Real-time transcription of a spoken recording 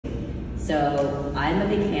So I'm a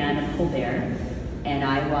big fan of Colbert, and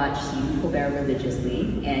I watch Stephen Colbert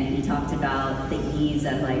religiously, and he talked about the ease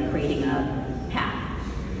of like creating a PAC.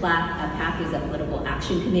 A PAC is a political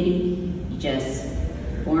action committee. You just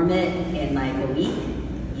form it in like a week,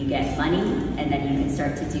 you get money, and then you can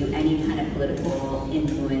start to do any kind of political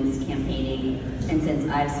influence campaigning. And since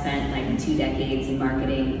I've spent like 2 decades in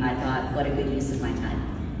marketing, I thought, what a good use of my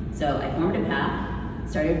time. So I formed a PAC,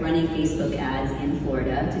 started running Facebook ads in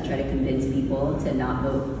Florida to try to convince people to not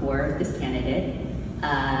vote for this candidate.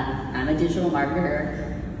 I'm a digital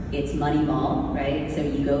marketer. It's Moneyball, right? So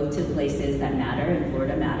you go to places that matter, and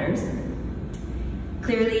Florida matters.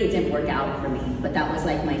 Clearly, it didn't work out for me, but that was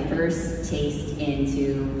like my first taste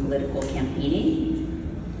into political campaigning.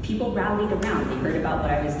 People rallied around. They heard about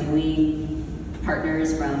what I was doing.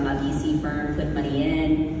 Partners from a VC firm put money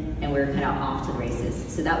in, and we were kind of off to the races.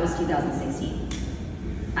 So that was 2016.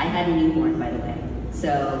 I had a newborn, by the way.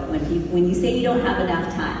 So when you say you don't have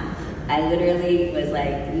enough time, I literally was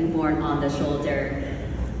like newborn on the shoulder,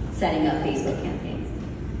 setting up Facebook campaigns.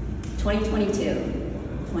 2020.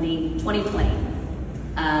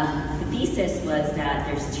 The thesis was that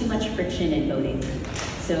there's too much friction in voting.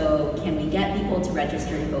 So can we get people to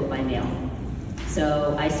register to vote by mail?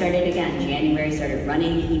 So I started again, January, started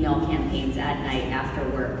running email campaigns at night after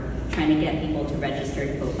work, trying to get people to register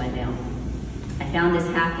to vote by mail. I found this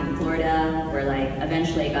hack in Florida where like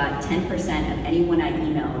eventually I got 10% of anyone I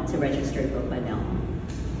emailed to register to vote by mail.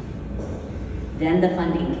 Then the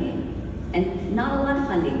funding came. And not a lot of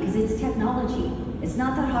funding because it's technology. It's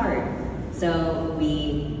not that hard. So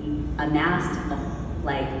we amassed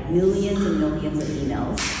like millions and millions of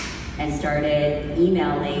emails and started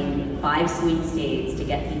emailing 5 swing states to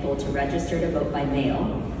get people to register to vote by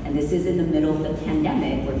mail. And this is in the middle of the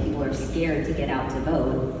pandemic where people are scared to get out to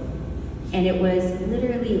vote. And it was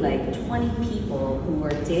literally like 20 people who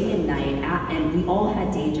were day and night, and we all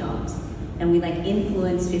had day jobs. And we like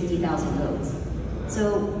influenced 50,000 votes.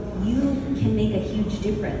 So you can make a huge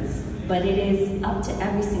difference, but it is up to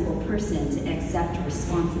every single person to accept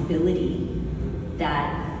responsibility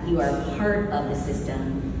that you are part of the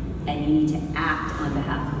system and you need to act on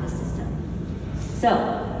behalf of the system. So,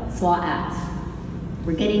 SwAA Act.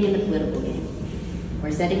 We're getting in the political game.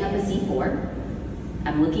 We're setting up a C4.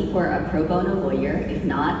 I'm looking for a pro bono lawyer. If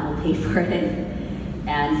not, we'll pay for it.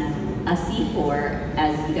 And a C4,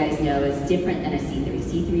 as you guys know, is different than a C3.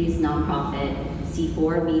 C3 is nonprofit.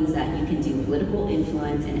 C4 means that you can do political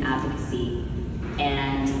influence and advocacy.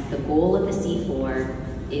 And the goal of the C4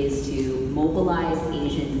 is to mobilize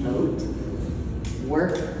Asian vote,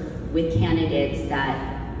 work with candidates that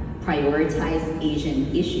prioritize Asian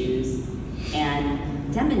issues, and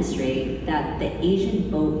demonstrate that the Asian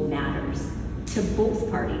vote matters to both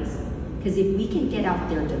parties. Because if we can get out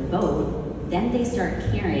there to vote, then they start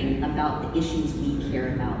caring about the issues we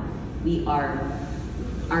care about.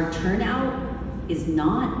 Our turnout is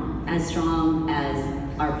not as strong as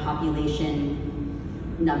our population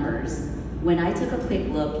numbers. When I took a quick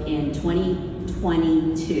look in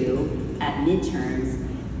 2022 at midterms,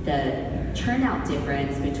 the turnout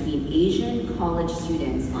difference between Asian college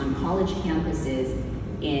students on college campuses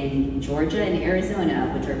in Georgia and Arizona,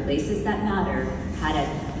 which are places that matter, had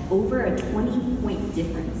over a 20-point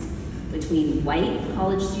difference between white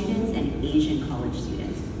college students and Asian college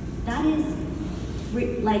students. That is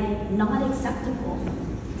like not acceptable.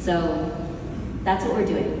 So that's what we're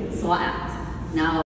doing, SwAA Act. Now,